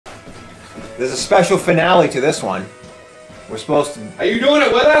There's a special finale to this one. We're supposed to... Are you doing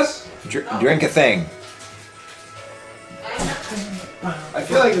it with us? Drink a thing. I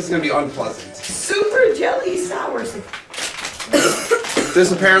feel like this is going to be unpleasant. Super jelly sour.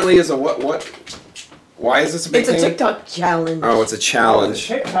 This apparently is a what? Why is this a big thing? It's a TikTok challenge. Oh, it's a challenge.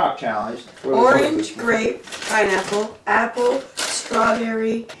 TikTok challenge. Orange, grape, pineapple, apple,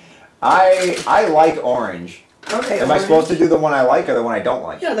 strawberry. I like orange. Okay. Am I supposed to do the one I like or the one I don't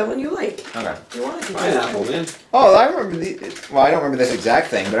like? Yeah, the one you like. Okay. You want to Pineapple, man. Oh, I remember well, I don't remember this exact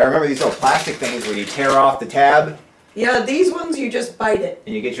thing, but I remember these little plastic things where you tear off the tab. Yeah, these ones you just bite it.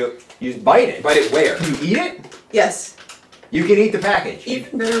 And you just bite it. Bite it where? Can you eat it? Yes. You can eat the package.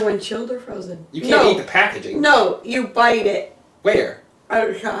 Even better when chilled or frozen. You can't eat the packaging. No, you bite it. Where?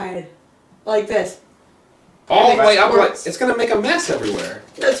 Outside. Like this. All the way up, like, it's going to make a mess everywhere.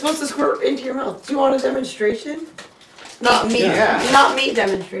 That's supposed to squirt into your mouth. Do you want a demonstration? Not me. Yeah. Not me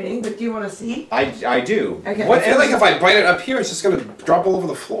demonstrating, but do you want to see? I do. Okay. I feel like if I bite it up here, it's just going to drop all over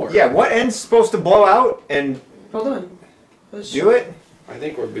the floor. Yeah, what end's supposed to blow out and... Hold on. Do it? I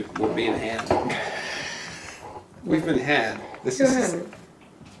think we're being had. We've been had. This Go is... ahead.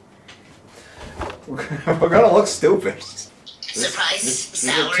 We're gonna look stupid. Surprise, this is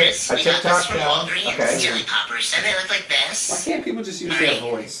a sours, we got TikTok this from challenge? Walgreens, Okay. jelly poppers, and they look like Why this. can't people just use their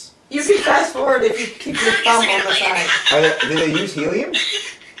voice? You can fast forward if you keep your thumb on the side. Do they use helium?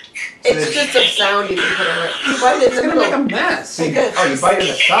 It's just a sound you can put over it. You bite it in It's the going to make a middle. mess. Like this. Oh, you bite in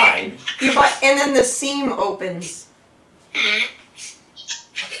the side? You bite, and then the seam opens.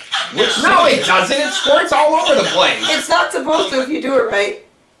 No, it doesn't. It squirts all over the place. It's not supposed to if you do it right.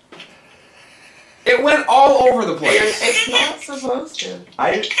 It went all over the place. It's not supposed to.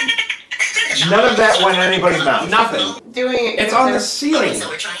 None of that went in anybody's mouth. Nothing. Doing it. It's on the Okay, ceiling. so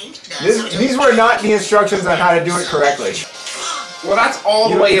we're trying. These were not the instructions on how to do it correctly. Well, that's all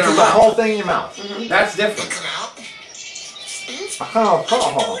the way in put our the whole mouth. thing in your mouth. That's different. Come out.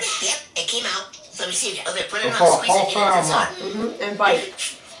 Oh, Yep, it came out. So let me see. Okay, put it The on, whole squeeze it, thing and in it's your hot. And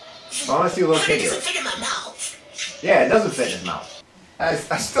bite. I want to see a little It kid doesn't here. fit in my mouth. Yeah, it doesn't fit in his mouth. I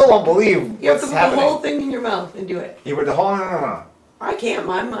still don't believe You have to what's put happening. the whole thing in your mouth and do it. You put the whole... No. I can't.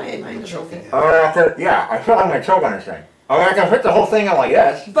 Mine doesn't fit. Yeah, I feel like I'm going to choke on this thing. I can fit the whole thing in like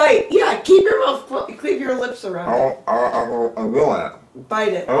this. Bite. Yeah, keep your mouth, keep your lips around it. I'm doing it.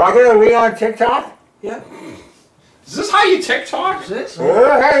 Bite it. Am I going to be on TikTok? Yeah. Is this how you TikTok? Is this?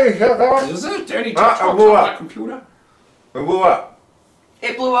 Hey, TikTok. Is this a dirty I TikTok blew on up. my computer? It blew up.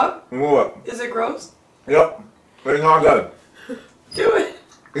 It blew up? It blew up. Is it gross? Yep. But it's not good. Do it.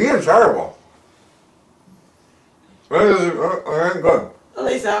 It's terrible. It ain't good. Are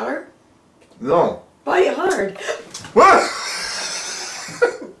they sour? No. Bite hard. What?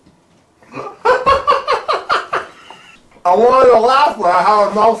 I wanted to laugh, but I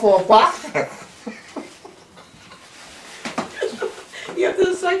have a mouthful of plastic. You have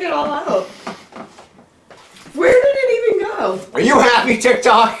to suck it all out. Where did it even go? Are you happy,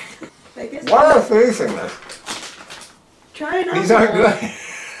 TikTok? I guess Why are they finishing this? try it out. These aren't good.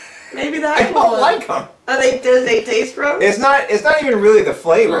 Maybe that I don't like them. Do they taste gross? It's not even really the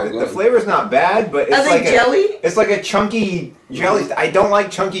flavor. Not The good. flavor's not bad, but it's Are they like jelly? It's like a chunky jelly. I don't like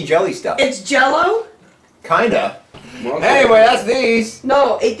chunky jelly stuff. It's Jello? Kinda. Well, Anyway, that's these.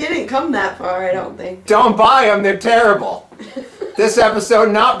 No, it didn't come that far, I don't think. Don't buy them. They're terrible. This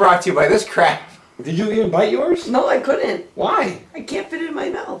episode not brought to you by this crap. Did you even bite yours? No, I couldn't. Why? I can't fit it in my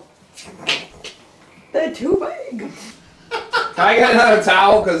mouth. They're too big. Can I get another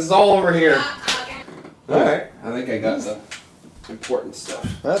towel? Because it's all over here. Alright. I think I got the important stuff.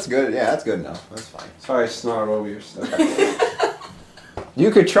 That's good. Yeah, that's good enough. That's fine. Sorry I snarled over your stuff. You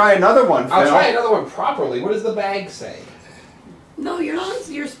could try another one, Phil. I'll try another one properly. What does the bag say? No, you're not.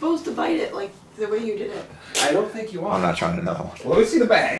 You're supposed to bite it like the way you did it. I don't think you are. I'm not trying another one. Well, let me see the bag.